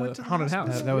or why I went the to the haunted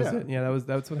hospital? house. That was Yeah. it. Yeah,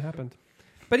 that's what happened.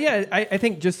 But yeah, I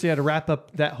think just to wrap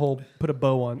up that whole put a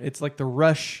bow on. It's like the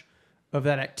rush of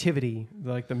that activity,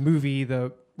 like the movie,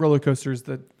 the roller coasters,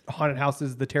 the haunted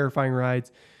houses, the terrifying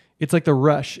rides. It's like the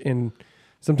rush, and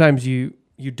sometimes you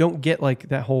don't get like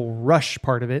that whole rush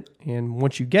part of it, and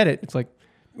once you get it, it's like,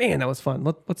 man, that was fun.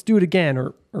 Let's do it again.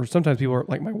 Or sometimes people are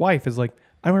like, my wife is like,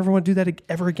 I don't ever want to do that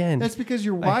ever again. That's because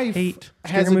your I wife hate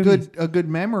has scary movies. a good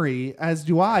memory, as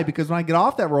do I. Because when I get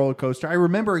off that roller coaster, I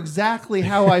remember exactly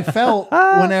how I felt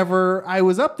whenever I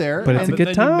was up there. But it's a And- good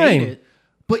then you made time. it.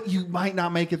 But you might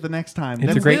not make it the next time. It's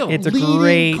That's a great. will. It's a leading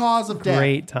great cause of death.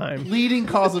 Great time. Leading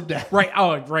cause of death. Right.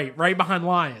 Oh, right behind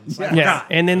lions. I Yeah, forgot.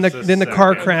 and then That's the so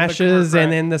car good. crashes, The car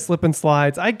and then the slip and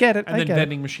slides. I get it. And I then get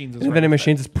vending it. machines. Is And the right vending there.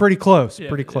 machines is pretty close. Yeah,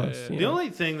 pretty yeah, close. yeah, you The know. only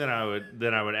thing that I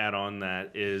would add on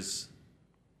that is,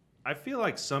 I feel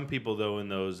like some people though in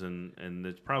those, and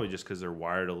it's probably just because they're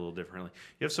wired a little differently.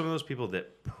 You have some of those people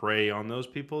that prey on those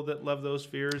people that love those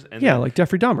fears, and Yeah, then- like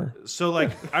Jeffrey Dahmer. so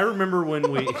like I remember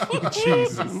when we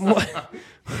Jesus.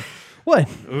 What?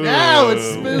 Now it's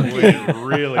Ooh, spooky. went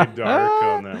really dark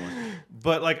on that one.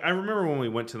 But like I remember when we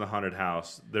went to the haunted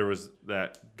house, there was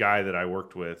that guy that I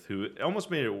worked with who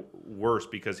almost made it worse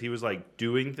because he was like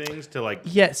doing things to like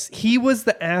Yes, he was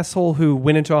the asshole who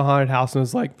went into a haunted house and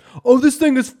was like, "Oh, this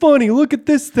thing is funny. Look at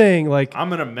this thing." Like, I'm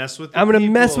gonna mess with the I'm gonna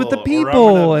mess with the or I'm people,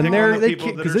 gonna and pick they're on the they people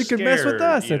that because are they could mess with scared,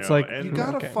 us. you It's know, like and- You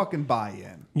gotta okay. fucking buy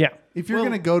in. Yeah, If you're Well,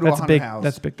 gonna go to that's a a haunted big- house,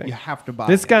 that's a big thing. You have to buy.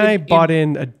 this in. guy bought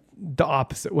in the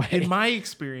opposite way. In my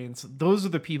experience, those are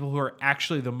the people who are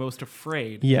actually the most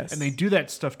afraid. Yes. And they do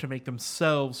that stuff to make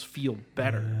themselves feel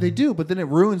better. They do, but then it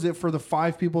ruins it for the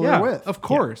 5 people Yeah, they're with. of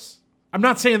course. I'm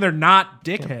not saying they're not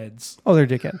dickheads. Oh, they're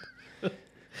dickhead.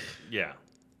 yeah.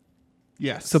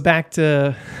 Yes. So back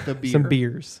to The beer. some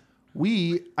beers.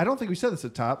 I don't think we said this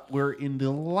at the top. We're in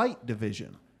the light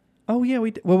division. Oh yeah,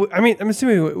 we. Well, I mean, I'm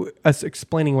assuming us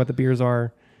explaining what the beers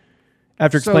are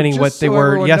after So explaining just what they so were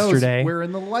everyone knows, yesterday. we're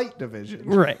in the light division.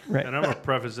 Right, right. And I'm gonna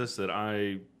preface this that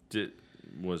I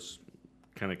was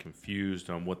kind of confused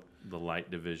on what the light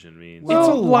division means. Well,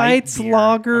 Well, a light lights, beer.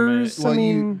 lagers. Well, I you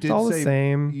mean, it's did all the say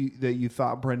same. that you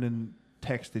thought Brendan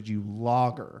texted you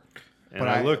lager. And But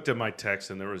I I- looked at my text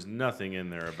and there was nothing in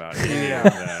there about any of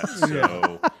that.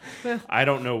 So I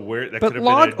don't know where that But could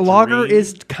have been. A lager dream.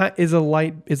 is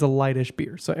a lightish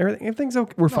beer. So everything's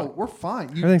okay. We're No, fine. we're fine.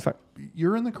 Everything's fine.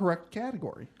 You're in the correct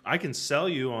category. I can sell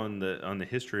you on the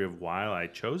history of why I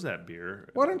chose that beer.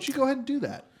 Why don't you go ahead and do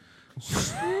that?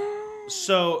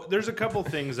 So there's a couple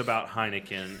things about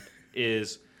Heineken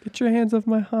is Get your hands off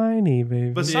my hiney, baby.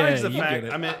 besides Yeah, the you fact. get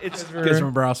it. I mean, it's Guys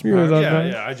from Browse You're Power. the-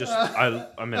 yeah.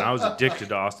 I mean, I was addicted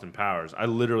to Austin Powers. I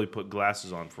literally put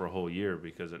glasses on for a whole year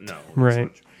because that's Right.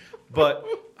 not true. But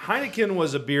Heineken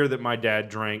was a beer that my dad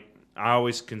drank. I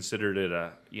always considered it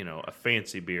a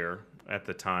fancy beer at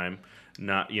the time,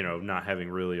 not having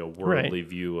really a worldly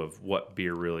view of what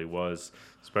beer really was,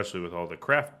 especially with all the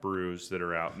craft brews that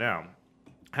are out now.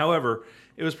 However,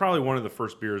 it was probably one of the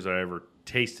first beers that I ever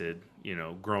tasted,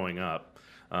 growing up,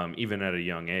 even at a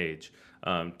young age,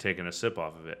 taking a sip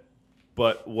off of it.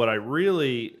 But what I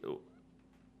really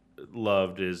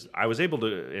loved is I was able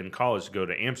to, in college, to go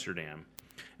to Amsterdam.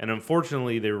 And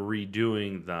unfortunately, they were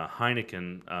redoing the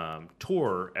Heineken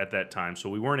tour at that time, so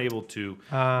we weren't able to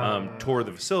tour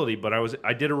the facility. But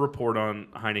I did a report on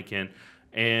Heineken,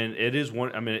 and it is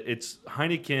one. I mean, it's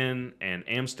Heineken and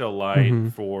Amstel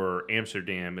Light for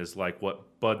Amsterdam is like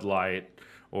what Bud Light,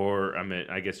 or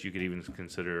I guess you could even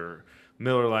consider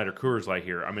Miller Lite or Coors Light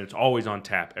here. I mean, it's always on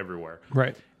tap everywhere.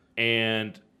 Right.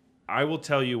 And I will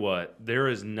tell you what, there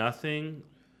is nothing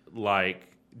like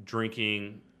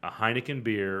drinking a Heineken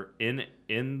beer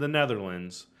in the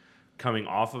Netherlands coming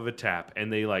off of a tap,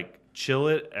 and they like chill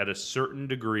it at a certain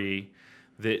degree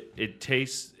that it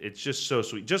tastes, it's just so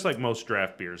sweet. Just like most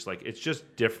draft beers, like it's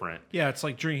just different. Yeah, it's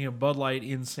like drinking a Bud Light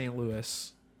in St.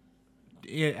 Louis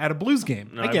at a Blues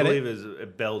game. No, I get believe it.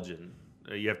 it's Belgian.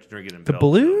 You have to drink it in The Belgium.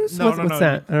 Blues? No, what's, no, what's no,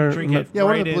 that? you I don't drink know. it. Yeah, what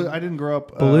are Right the blue? in- I didn't grow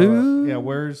up. Blue?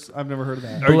 Yeah, I've never heard of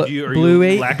that. Are you Blue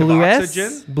A, lack of Blue oxygen?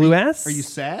 S, Blue S. Are you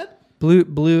sad?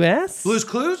 Blue S? Blues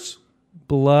Clues?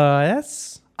 Blue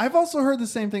S. I've also heard the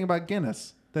same thing about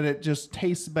Guinness, that it just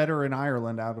tastes better in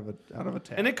Ireland out of a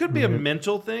tap. And it could be a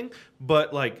mental thing,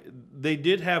 but like they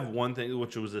did have one thing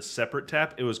which was a separate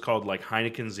tap. It was called like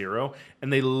Heineken Zero,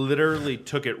 and they literally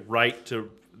took it right to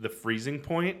the freezing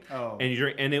point. Oh. And you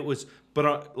drink, and it was,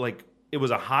 but like it was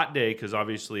a hot day because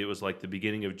obviously it was like the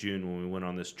beginning of June when we went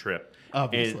on this trip.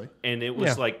 Obviously. and it was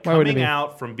Yeah, like why wouldn't it coming be?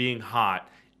 out from being hot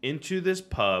into this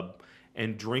pub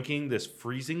and drinking this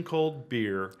freezing cold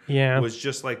beer. Yeah. Was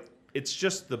just like. It's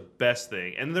just the best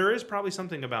thing. And there is probably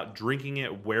something about drinking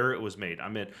it where it was made. I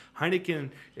mean,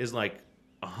 Heineken is like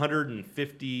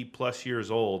 150 plus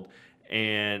years old.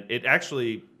 And it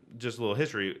actually, just a little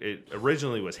history, it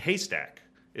originally was Haystack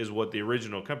is what the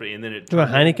original company. And then it Do you know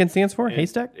what turned Heineken stands for?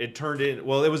 Haystack? It turned in,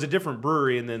 well, it was a different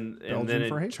brewery. And then Belgian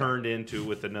for it Haystack. turned into,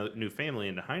 with a new family,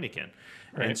 into Heineken.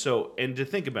 Right. And so, and to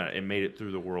think about it, it made it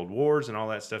through the world wars and all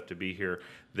that stuff to be here,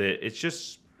 that it's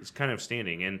just, it's kind of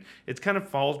standing, and it's kind of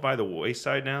falls by the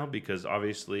wayside now because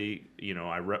obviously,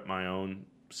 I rep my own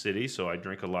city, so I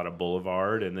drink a lot of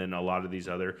Boulevard and then a lot of these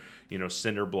other,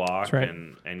 Cinder Block right.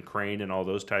 and Crane and all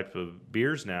those types of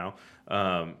beers now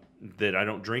that I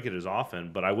don't drink it as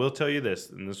often. But I will tell you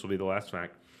this, and this will be the last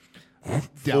fact.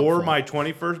 For my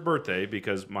 21st birthday,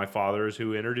 because my father is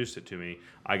who introduced it to me,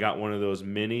 I got one of those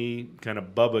mini kind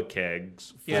of Bubba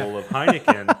kegs full of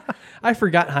Heineken. I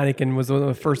forgot Heineken was one of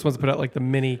the first ones to put out like the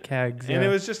mini kegs. And yeah.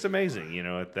 it was just amazing,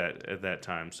 at that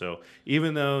time. So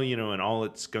even though, in all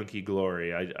its skunky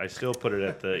glory, I still put it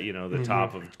at the, the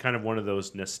top of kind of one of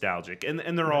those nostalgic. And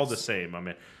they're all the same. I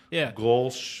mean, Yeah.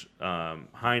 Gulch,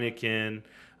 Heineken,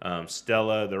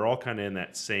 Stella, they're all kind of in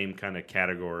that same kind of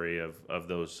category of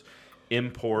those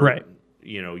import, Right.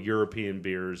 European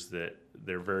beers that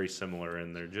they're very similar,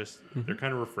 and they're just they're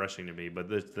kind of refreshing to me. But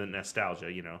the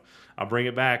nostalgia, I'll bring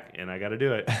it back, and I got to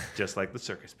do it just like the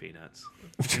circus peanuts.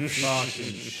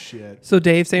 Fucking shit. So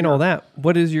Dave, saying all that,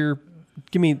 what is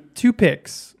give me 2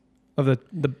 picks of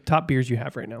the top beers you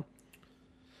have right now.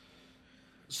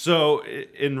 So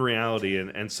in reality,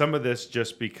 and some of this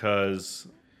just because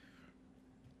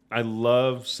I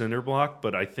love Cinder Block,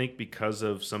 but I think because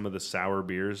of some of the sour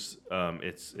beers,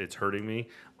 it's hurting me.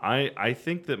 I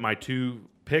think that my 2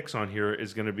 picks on here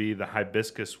is going to be the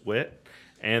Hibiscus Wit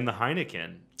and the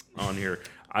Heineken on here.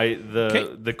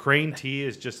 The Crane tea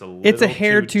is just a little. It's a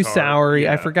hair too tart. soury.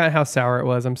 Yeah. I forgot how sour it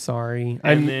was. I'm sorry.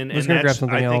 I And was then going to grab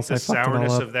something I else. think the I fucked it all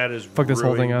sourness up. of that is Fuck this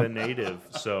whole thing ruining up. the native.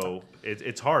 So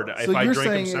it's hard. So if I you're drink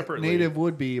them saying separately, native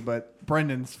would be, but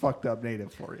Brendan's fucked up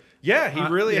native for you. yeah, he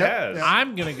really yeah, has. yeah.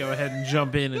 I'm going to go ahead and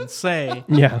jump in and say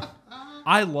Yeah.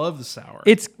 I love the sour.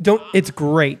 It's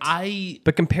great. I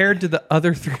But compared to the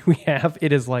other 3 we have,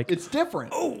 it is like It's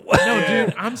different. no,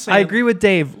 dude. I'm saying I agree with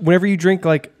Dave. Whenever you drink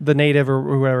like the native or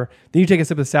whatever, then you take a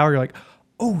sip of the sour, you're like,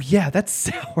 oh yeah, that's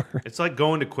sour. It's like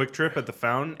going to Quick Trip at the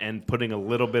fountain and putting a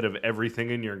little bit of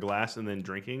everything in your glass and then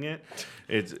drinking it.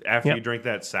 It's after Yep. you drink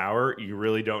that sour, you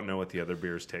really don't know what the other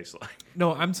beers taste like.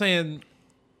 No, I'm saying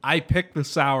I picked the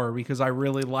sour because I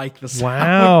really like the sour.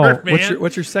 Wow. Man.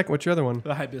 What's your second? What's your other one?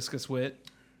 The Hibiscus Wit.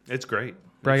 It's great.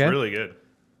 Braga? It's really good.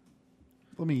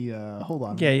 Let me hold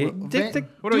on. Yeah, What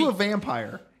do are you- a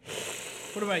vampire.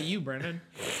 What about you, Brendan?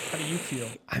 How do you feel?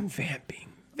 I'm vamping.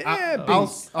 I'll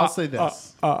say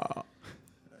this.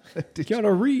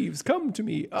 Keanu Reeves, come to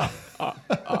me.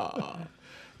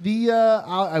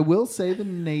 I will say the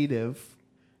native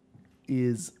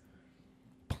is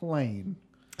plain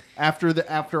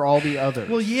after all the others.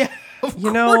 Well, yeah.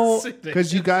 You know,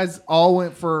 Because you guys all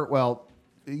went for, well,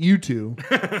 you two,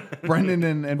 Brendan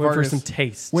and went for Vargas, some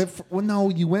taste.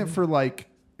 you went for like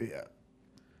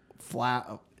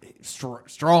flat,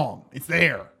 strong. It's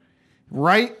there,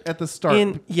 right at the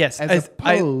start. Yes, as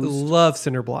I opposed, love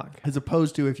cinder block. as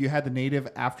opposed to if you had the native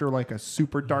after like a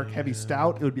super dark heavy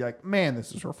stout, it would be like, man,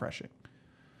 this is refreshing.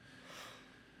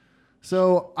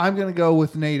 So I'm gonna go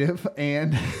with native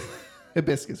and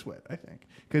hibiscus wit, I think,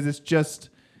 because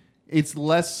it's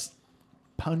less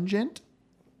pungent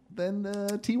than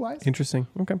the T Wise. Interesting.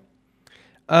 Okay.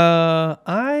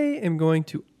 I am going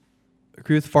to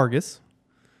agree with Fargus.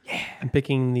 Yeah. I'm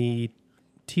picking the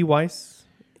T Weiss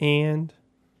and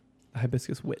the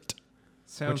hibiscus wit,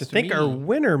 Sounds which I to think me- our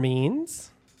winner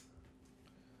means.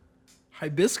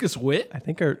 hibiscus wit. I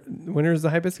think our winner is the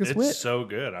hibiscus It's wit. so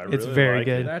good. It's really very like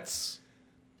good. It. That's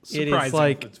It surprising. is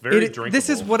like It's very This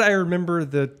is drinkable. what I remember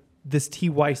this T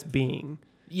Weiss being,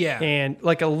 yeah. and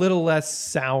like a little less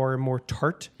sour, more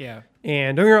tart. Yeah.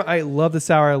 And don't get me wrong, I love the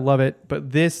sour, I love it,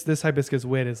 but this hibiscus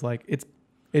wit is like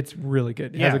it's really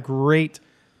good. It has Yeah. a great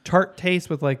tart taste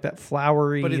with like that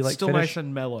flowery, But it's like still finish. nice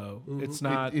and mellow. It's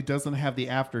not. It doesn't have the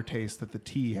aftertaste that the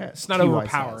tea has. It's not Tea Weiss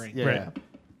overpowering. has. Yeah. Right.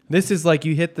 This is like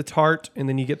you hit the tart and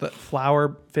then you get the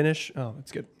flour finish. Oh,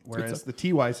 it's good. It's good Whereas stuff. the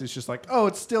Tea Weiss is just like, oh,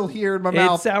 it's still here in my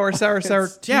mouth. It's sour, sour, sour,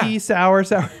 It's- tea, yeah. sour,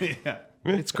 sour.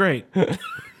 it's great.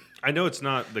 I know it's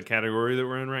not the category that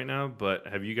we're in right now, but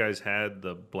have you guys had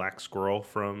the black squirrel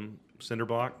from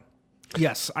Cinderblock?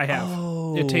 Yes, I have.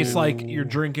 It tastes like you're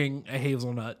drinking a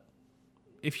hazelnut.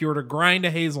 If you were to grind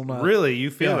a hazelnut, Really, you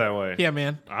feel Yeah. that way? yeah,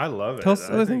 man, I love it. Tell us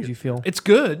I other think things you feel. it's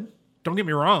good. Don't get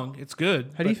me wrong, it's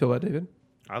good. How do you feel about it, David?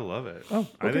 I love it. Oh,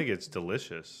 I okay. think it's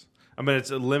delicious. I mean,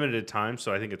 it's a limited time,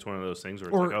 so I think it's one of those things where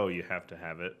it's Or- like, oh, you have to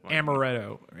have it. Like,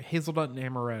 Amaretto, hazelnut, and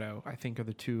amaretto. I think are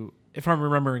the two, if I'm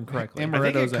remembering correctly. I think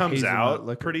Amaretto's it a comes hazelnut out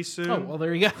liquor. pretty soon. Oh well,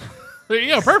 there you go. There you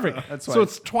go. Perfect. That's so why-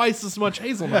 it's twice as much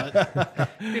hazelnut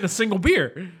in a single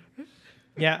beer.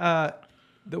 Yeah,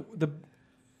 the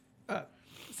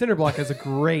Cinderblock has a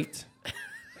great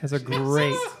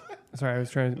sorry, I was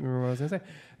trying to remember what I was going to say.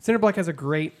 Cinderblock has a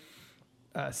great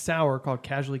sour called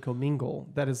Casually Commingle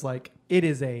that is like it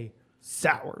is a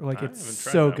sour. Like I it's haven't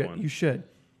tried so that good. one. You should.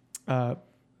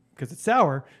 Because it's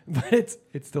sour, but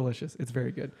it's delicious. It's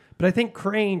very good. But I think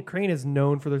Crane is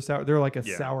known for their sour. They're like a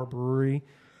Yeah. sour brewery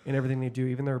in everything they do.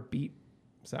 Even their beet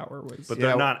sour was. But Yeah.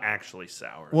 they're not actually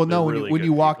sour. Well, They're no, really when good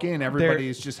you walk people. in,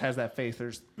 everybody just has that face.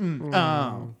 There's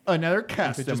another You could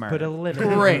customer. just put a lid in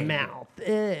your Great. mouth.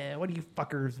 What do you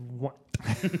fuckers want?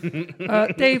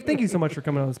 Dave, thank you so much for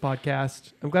coming on this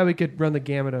podcast. I'm glad we could run the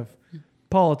gamut of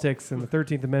politics and the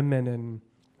 13th Amendment and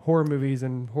horror movies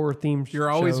and horror themed You're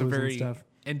always a shows and very stuff.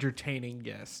 entertaining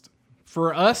guest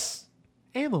for us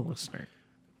and the listener.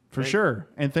 For sure.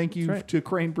 And thank you That's right. to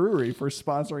Crane Brewery for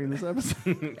sponsoring this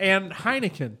episode. And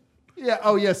Heineken. Yeah.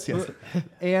 Oh, yes.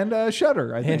 And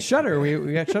Shutter, I think. And Shutter,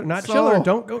 we got Shutter, not So- Chiller.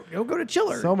 Don't go to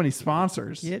Chiller. So many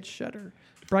sponsors. Get Shutter.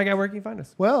 Brian Guy, where can you find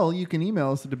us? Well, you can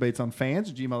email us at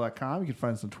debatesonfans@gmail.com. You can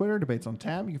find us on Twitter, Debates on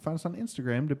Tab. You can find us on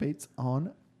Instagram, Debates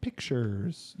on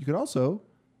Pictures. You could also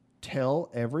tell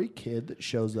every kid that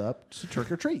shows up to trick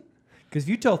or treat. Because if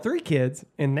you tell 3 kids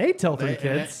and they tell 3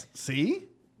 kids, See?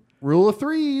 Rule of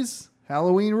threes.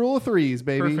 Halloween rule of threes,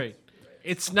 baby. Perfect.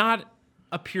 It's not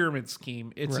a pyramid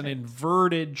scheme. It's an Right.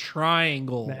 inverted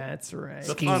triangle. that's right. It's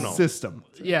a funnel. System.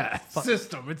 Yeah.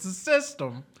 System. It's a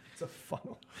system. It's a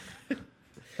funnel.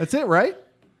 That's it, right?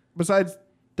 Besides,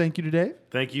 thank you to Dave.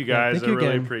 Thank you guys. thank I you really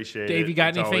again. appreciate it. Dave, you got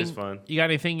it's anything? always fun. You got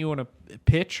anything you want to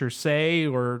pitch or say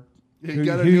or? You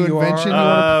got a who new you invention?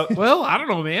 are. Well, I don't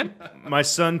know, man. My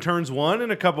son turns 1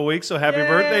 in a couple weeks, so happy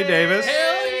birthday, Davis.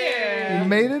 You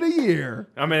made it a year.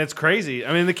 I mean, it's crazy.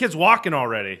 I mean, the kid's walking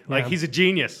already. Like, Yeah. he's a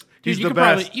genius. He's you the could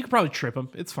best. you could probably trip him.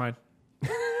 It's fine.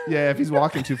 Yeah, if he's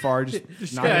walking too far, just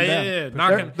knock Yeah, him yeah, down. yeah. Knock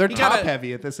They're, him. they're You top gotta-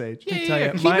 heavy at this age. Yeah, tell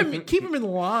yeah. you, Keep him in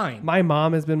line. My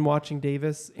mom has been watching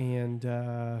Davis, and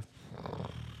I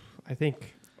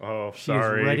think Oh, she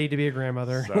sorry. is ready to be a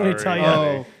grandmother. Let Sorry. me tell you.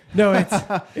 Oh. No,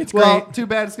 it's Well, great. too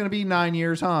bad it's going to be 9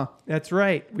 years, huh? That's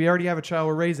right. We already have a child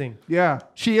we're raising. Yeah,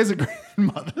 she is a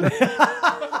grandmother.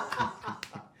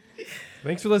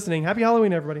 Thanks for listening. Happy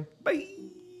Halloween, everybody. Bye.